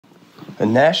A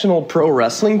national pro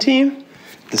wrestling team?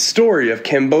 The story of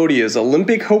Cambodia's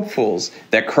Olympic hopefuls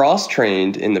that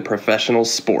cross-trained in the professional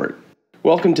sport.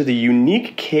 Welcome to the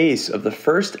unique case of the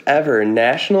first ever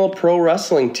national pro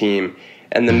wrestling team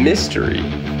and the mystery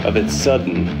of its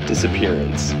sudden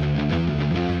disappearance.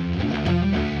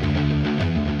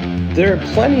 There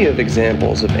are plenty of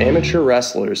examples of amateur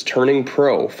wrestlers turning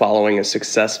pro following a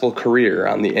successful career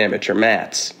on the amateur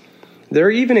mats. There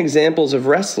are even examples of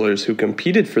wrestlers who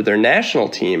competed for their national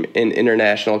team in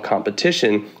international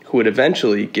competition who would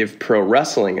eventually give pro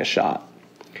wrestling a shot.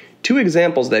 Two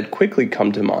examples that quickly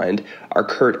come to mind are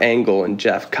Kurt Angle and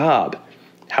Jeff Cobb.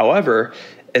 However,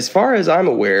 as far as I'm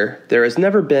aware, there has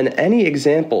never been any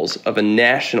examples of a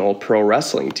national pro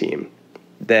wrestling team.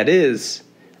 That is,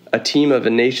 a team of a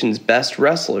nation's best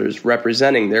wrestlers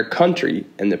representing their country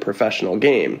in the professional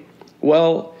game.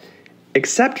 Well,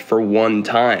 except for one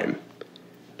time.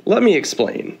 Let me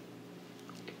explain.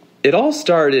 It all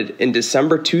started in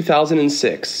December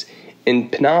 2006 in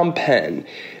Phnom Penh,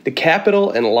 the capital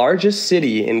and largest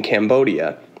city in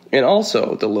Cambodia, and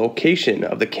also the location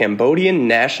of the Cambodian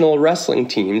national wrestling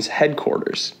team's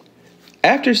headquarters.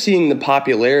 After seeing the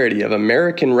popularity of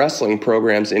American wrestling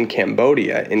programs in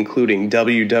Cambodia, including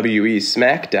WWE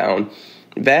SmackDown,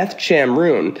 Vath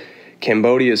Chamroeun,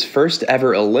 Cambodia's first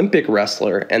ever Olympic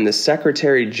wrestler and the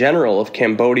Secretary General of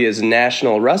Cambodia's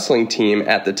national wrestling team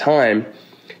at the time,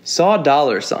 saw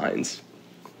dollar signs.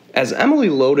 As Emily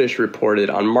Lodish reported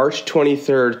on March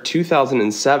 23,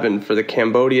 2007 for the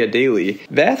Cambodia Daily,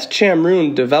 Vath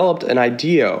Chamroeun developed an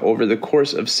idea over the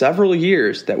course of several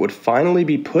years that would finally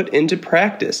be put into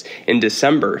practice in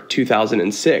December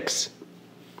 2006.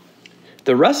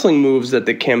 The wrestling moves that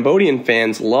the Cambodian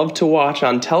fans love to watch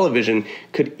on television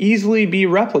could easily be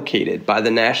replicated by the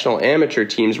national amateur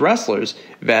team's wrestlers,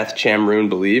 Vath Chamroeun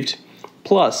believed.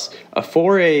 Plus, a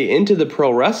foray into the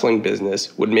pro wrestling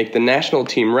business would make the national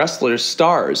team wrestlers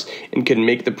stars and could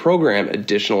make the program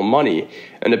additional money,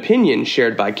 an opinion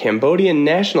shared by Cambodian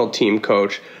national team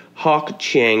coach Hoc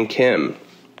Chiang Kim.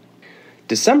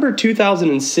 December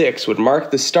 2006 would mark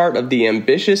the start of the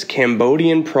ambitious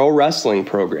Cambodian pro wrestling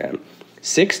program.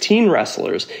 16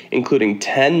 wrestlers, including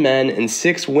 10 men and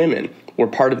 6 women, were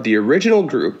part of the original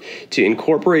group to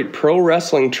incorporate pro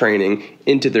wrestling training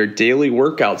into their daily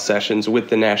workout sessions with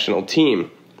the national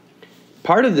team.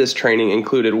 Part of this training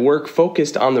included work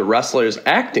focused on the wrestlers'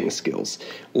 acting skills,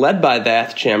 led by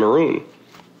Vath Chamroeun.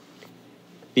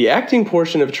 The acting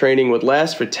portion of training would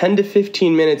last for 10 to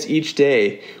 15 minutes each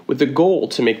day, with the goal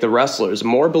to make the wrestlers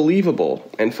more believable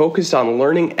and focused on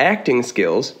learning acting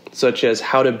skills, such as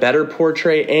how to better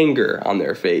portray anger on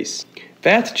their face.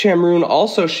 Vath Chamroeun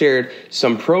also shared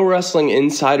some pro wrestling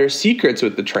insider secrets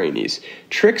with the trainees,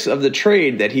 tricks of the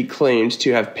trade that he claimed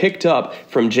to have picked up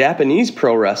from Japanese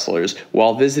pro wrestlers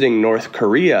while visiting North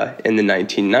Korea in the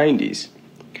 1990s.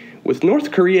 With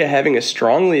North Korea having a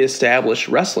strongly established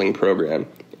wrestling program,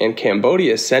 and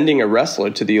Cambodia sending a wrestler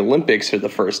to the Olympics for the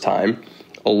first time,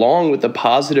 along with the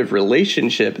positive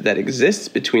relationship that exists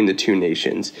between the two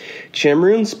nations,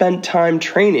 Chamroeun spent time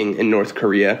training in North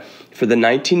Korea for the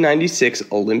 1996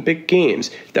 Olympic Games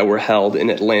that were held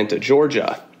in Atlanta,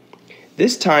 Georgia.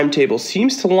 This timetable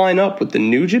seems to line up with the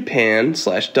New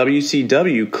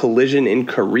Japan/WCW Collision in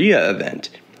Korea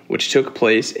event, which took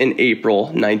place in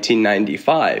April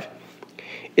 1995.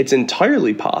 It's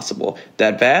entirely possible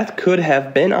that Vath could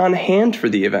have been on hand for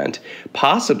the event,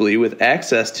 possibly with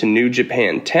access to New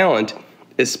Japan talent,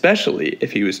 especially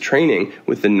if he was training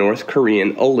with the North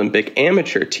Korean Olympic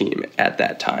amateur team at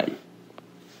that time.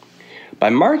 By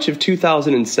March of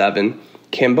 2007,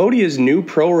 Cambodia's new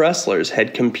pro wrestlers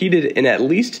had competed in at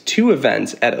least 2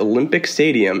 events at Olympic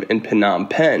Stadium in Phnom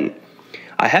Penh.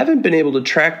 I haven't been able to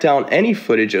track down any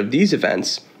footage of these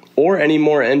events or any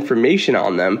more information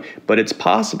on them, but it's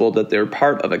possible that they're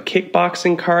part of a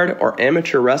kickboxing card or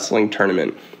amateur wrestling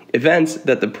tournament, events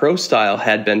that the pro style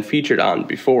had been featured on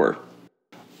before.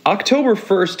 October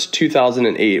 1st,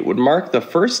 2008 would mark the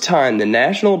first time the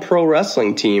national pro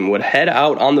wrestling team would head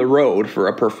out on the road for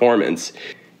a performance.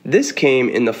 This came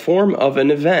in the form of an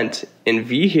event in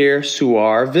Vihir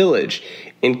Suar village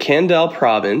in Kandal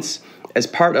province as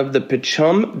part of the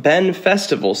Pichum Ben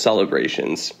Festival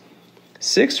celebrations.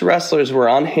 6 wrestlers were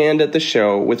on hand at the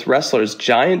show, with wrestlers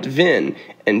Giant Vin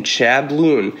and Chab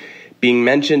Loon being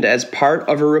mentioned as part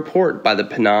of a report by the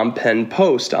Phnom Penh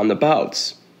Post on the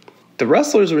bouts. The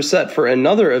wrestlers were set for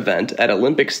another event at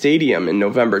Olympic Stadium in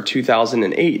November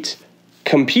 2008.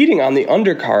 Competing on the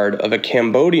undercard of a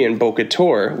Cambodian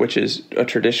Bokator, which is a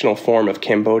traditional form of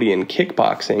Cambodian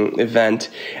kickboxing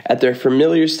event, at their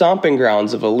familiar stomping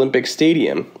grounds of Olympic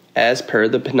Stadium, as per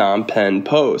the Phnom Penh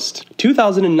Post.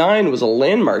 2009 was a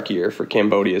landmark year for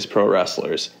Cambodia's pro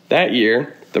wrestlers. That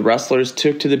year, the wrestlers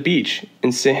took to the beach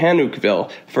in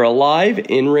Sihanoukville for a live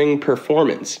in-ring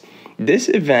performance. This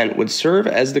event would serve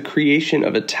as the creation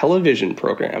of a television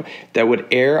program that would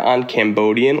air on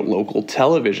Cambodian local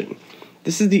television.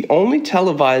 This is the only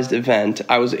televised event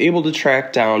I was able to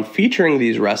track down featuring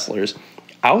these wrestlers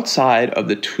outside of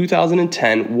the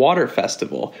 2010 Water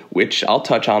Festival, which I'll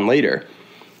touch on later.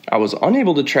 I was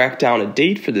unable to track down a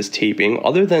date for this taping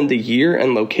other than the year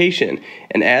and location,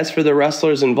 and as for the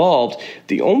wrestlers involved,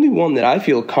 the only one that I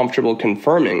feel comfortable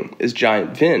confirming is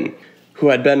Giant Vin, who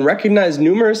had been recognized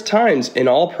numerous times in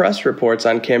all press reports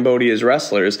on Cambodia's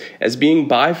wrestlers as being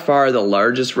by far the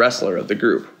largest wrestler of the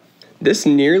group. This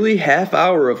nearly half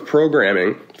hour of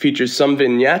programming features some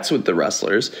vignettes with the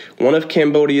wrestlers, one of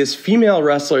Cambodia's female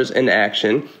wrestlers in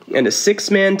action, and a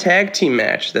 6-man tag team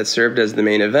match that served as the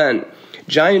main event.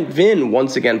 Giant Vin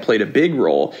once again played a big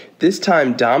role, this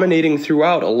time dominating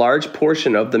throughout a large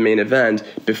portion of the main event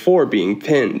before being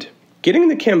pinned. Getting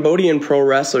the Cambodian pro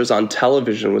wrestlers on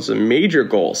television was a major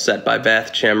goal set by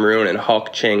Vath Chamroeun and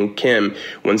Hock Chang Kim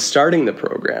when starting the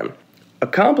program.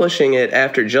 Accomplishing it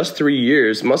after just 3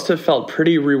 years must have felt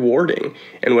pretty rewarding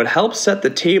and would help set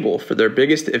the table for their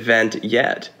biggest event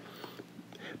yet.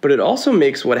 But it also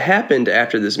makes what happened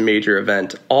after this major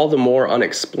event all the more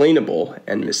unexplainable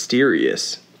and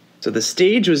mysterious. So the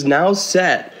stage was now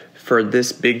set for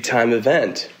this big-time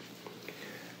event.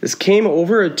 This came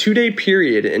over a 2-day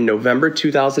period in November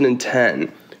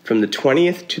 2010, from the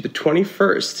 20th to the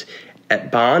 21st,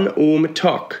 at Ban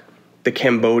Tok, the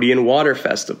Cambodian Water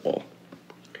Festival.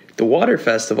 The Water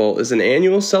Festival is an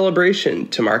annual celebration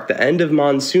to mark the end of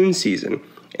monsoon season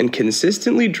and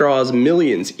consistently draws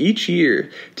millions each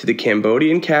year to the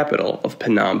Cambodian capital of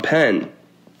Phnom Penh.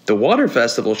 The Water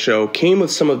Festival show came with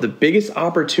some of the biggest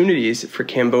opportunities for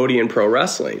Cambodian pro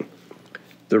wrestling.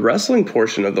 The wrestling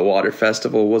portion of the Water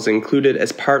Festival was included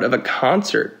as part of a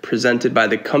concert presented by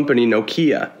the company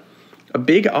Nokia. A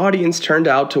big audience turned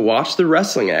out to watch the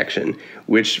wrestling action,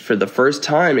 which for the first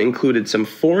time included some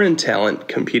foreign talent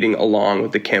competing along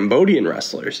with the Cambodian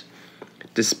wrestlers.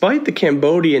 Despite the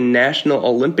Cambodian National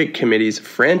Olympic Committee's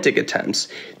frantic attempts,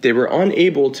 they were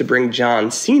unable to bring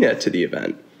John Cena to the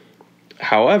event.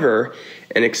 However,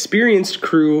 an experienced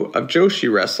crew of Joshi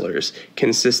wrestlers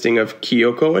consisting of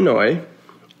Kyoko Inoue,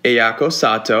 Ayako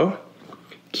Sato,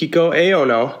 Keiko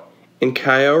Aono, and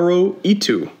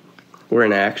Kaoru were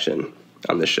in action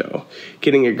on the show,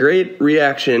 getting a great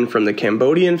reaction from the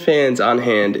Cambodian fans on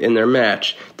hand in their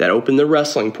match that opened the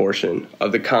wrestling portion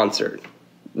of the concert.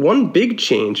 One big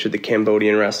change for the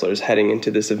Cambodian wrestlers heading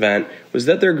into this event was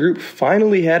that their group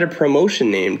finally had a promotion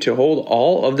name to hold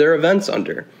all of their events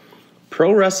under.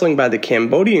 Pro wrestling by the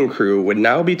Cambodian crew would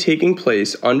now be taking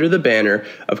place under the banner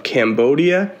of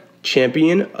Cambodia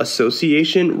Champion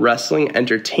Association Wrestling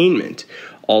Entertainment,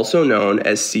 also known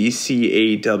as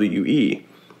CCAWE.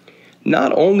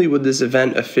 Not only would this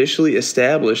event officially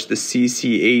establish the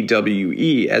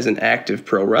CCAWE as an active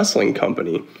pro wrestling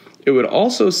company, it would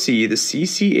also see the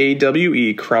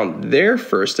CCAWE crown their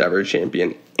first ever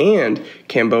champion and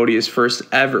Cambodia's first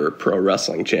ever pro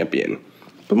wrestling champion.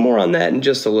 But more on that in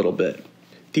just a little bit.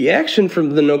 The action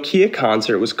from the Nokia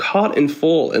concert was caught in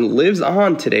full and lives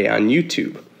on today on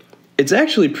YouTube. It's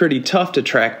actually pretty tough to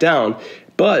track down,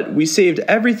 but we saved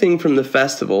everything from the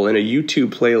festival in a YouTube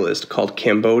playlist called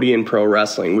Cambodian Pro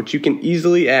Wrestling, which you can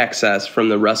easily access from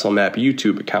the WrestleMap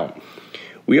YouTube account.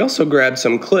 We also grabbed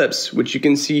some clips, which you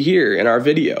can see here in our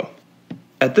video.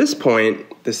 At this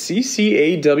point, the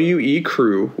CCAWE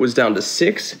crew was down to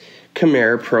 6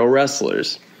 Khmer pro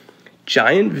wrestlers.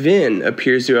 Giant Vin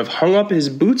appears to have hung up his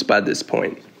boots by this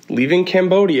point, leaving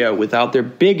Cambodia without their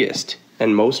biggest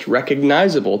and most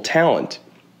recognizable talent.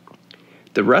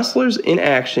 The wrestlers in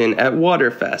action at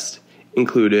Waterfest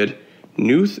included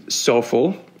Nuth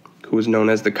Sofel, who was known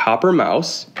as the Copper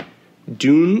Mouse,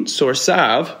 Dun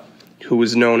Sorsav, who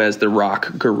was known as the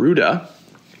Rock Garuda,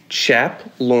 Chap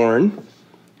Lorne,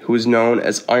 who was known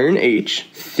as Iron H,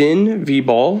 Thin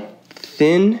Vbal,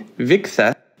 Thin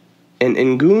Vikthet, and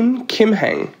Ngun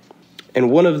Kimhang,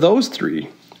 and one of those 3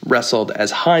 wrestled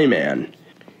as High Man.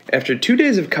 After 2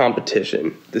 days of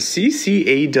competition, the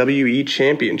CCAWE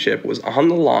Championship was on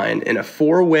the line in a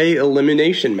 4-way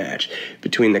elimination match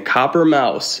between the Copper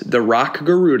Mouse, the Rock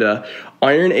Garuda,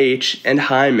 Iron H, and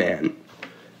High Man.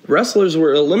 Wrestlers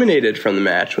were eliminated from the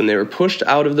match when they were pushed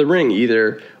out of the ring,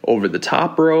 either over the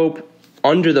top rope,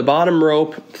 under the bottom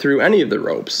rope, through any of the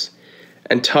ropes,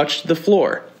 and touched the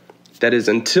floor. That is,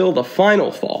 until the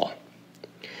final fall.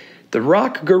 The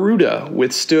Rock Garuda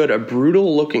withstood a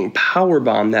brutal-looking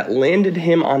powerbomb that landed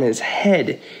him on his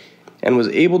head and was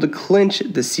able to clinch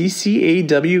the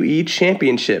CCAWE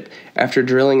championship after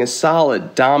drilling a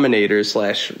solid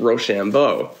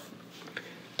Dominator/Rochambeau.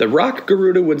 The Rock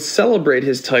Garuda would celebrate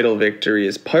his title victory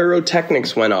as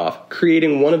pyrotechnics went off,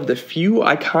 creating one of the few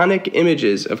iconic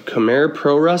images of Khmer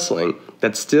Pro Wrestling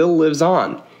that still lives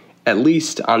on, at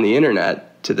least on the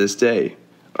internet, to this day.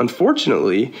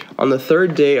 Unfortunately, on the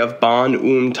third day of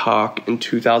Ban Tak in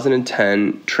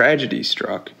 2010, tragedy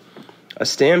struck. A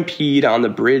stampede on the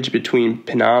bridge between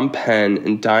Phnom Penh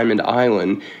and Diamond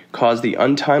Island caused the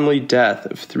untimely death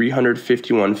of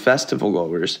 351 festival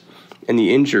goers and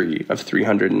the injury of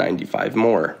 395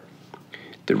 more.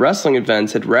 The wrestling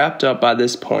events had wrapped up by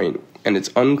this point, and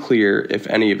it's unclear if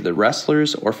any of the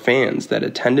wrestlers or fans that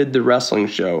attended the wrestling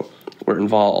show were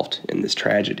involved in this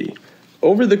tragedy.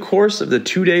 Over the course of the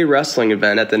 2-day wrestling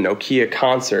event at the Nokia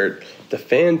concert, the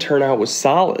fan turnout was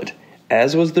solid,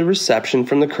 as was the reception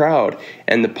from the crowd,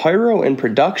 and the pyro and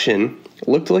production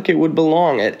looked like it would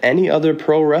belong at any other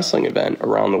pro wrestling event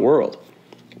around the world.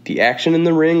 The action in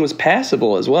the ring was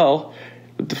passable as well,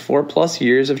 with the 4+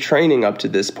 years of training up to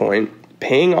this point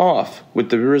paying off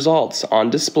with the results on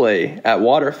display at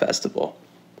Water Festival.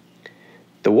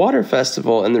 The Water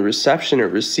Festival and the reception it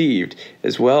received,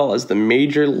 as well as the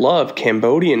major love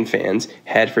Cambodian fans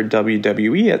had for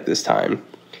WWE at this time,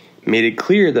 made it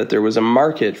clear that there was a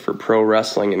market for pro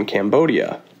wrestling in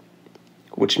Cambodia,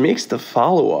 which makes the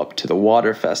follow-up to the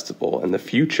Water Festival and the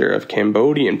future of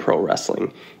Cambodian pro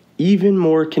wrestling even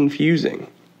more confusing.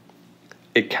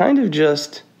 It kind of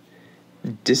just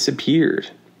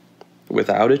disappeared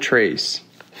without a trace.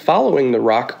 Following the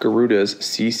Rock Garuda's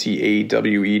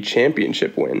CCAWE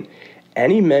championship win,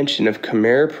 any mention of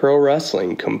Khmer Pro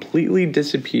Wrestling completely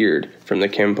disappeared from the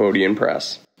Cambodian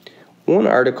press. One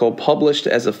article published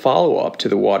as a follow-up to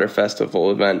the Water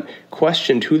Festival event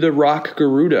questioned who the Rock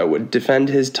Garuda would defend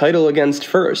his title against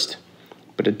first,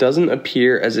 but it doesn't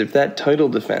appear as if that title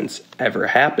defense ever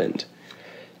happened.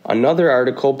 Another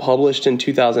article published in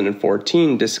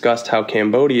 2014 discussed how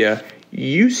Cambodia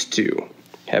used to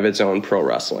have its own pro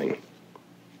wrestling.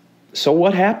 So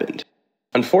what happened?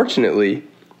 Unfortunately,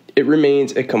 it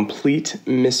remains a complete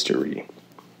mystery.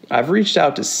 I've reached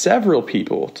out to several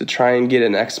people to try and get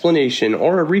an explanation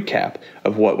or a recap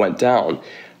of what went down.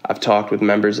 I've talked with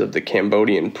members of the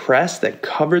Cambodian press that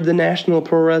covered the national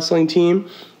pro wrestling team,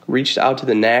 reached out to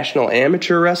the National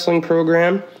Amateur Wrestling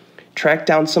Program, tracked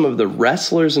down some of the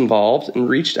wrestlers involved and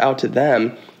reached out to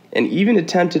them, and even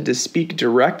attempted to speak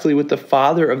directly with the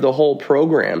father of the whole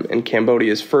program and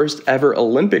Cambodia's first ever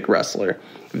Olympic wrestler,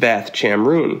 Vath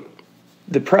Chamroeun.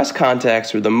 The press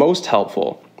contacts were the most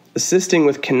helpful, assisting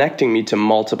with connecting me to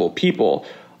multiple people,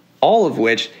 all of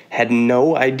which had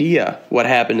no idea what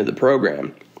happened to the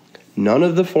program. None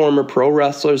of the former pro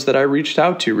wrestlers that I reached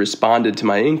out to responded to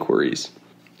my inquiries.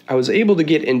 I was able to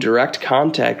get in direct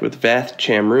contact with Vath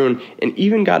Chamroeun and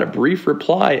even got a brief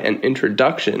reply and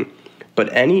introduction, but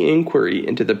any inquiry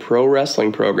into the pro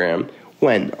wrestling program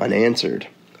went unanswered.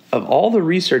 Of all the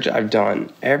research I've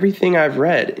done, everything I've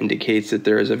read indicates that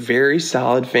there is a very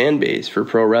solid fan base for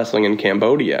pro wrestling in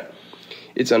Cambodia.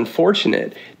 It's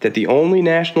unfortunate that the only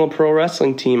national pro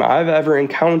wrestling team I've ever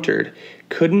encountered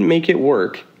couldn't make it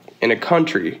work in a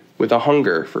country with a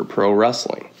hunger for pro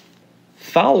wrestling.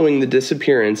 Following the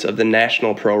disappearance of the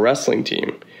national pro wrestling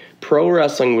team, pro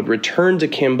wrestling would return to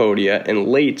Cambodia in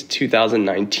late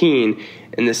 2019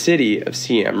 in the city of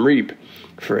Siem Reap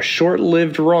for a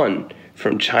short-lived run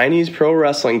from Chinese pro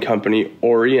wrestling company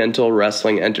Oriental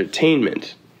Wrestling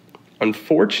Entertainment.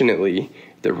 Unfortunately,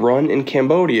 the run in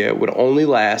Cambodia would only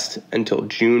last until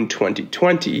June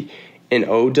 2020, and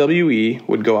OWE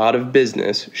would go out of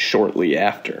business shortly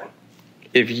after.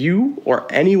 If you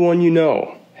or anyone you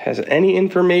know has any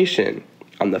information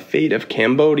on the fate of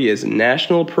Cambodia's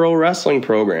national pro wrestling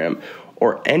program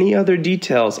or any other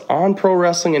details on pro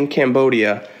wrestling in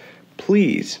Cambodia,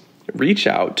 please reach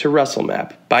out to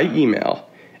WrestleMap by email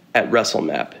at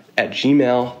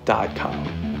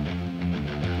wrestlemap@gmail.com.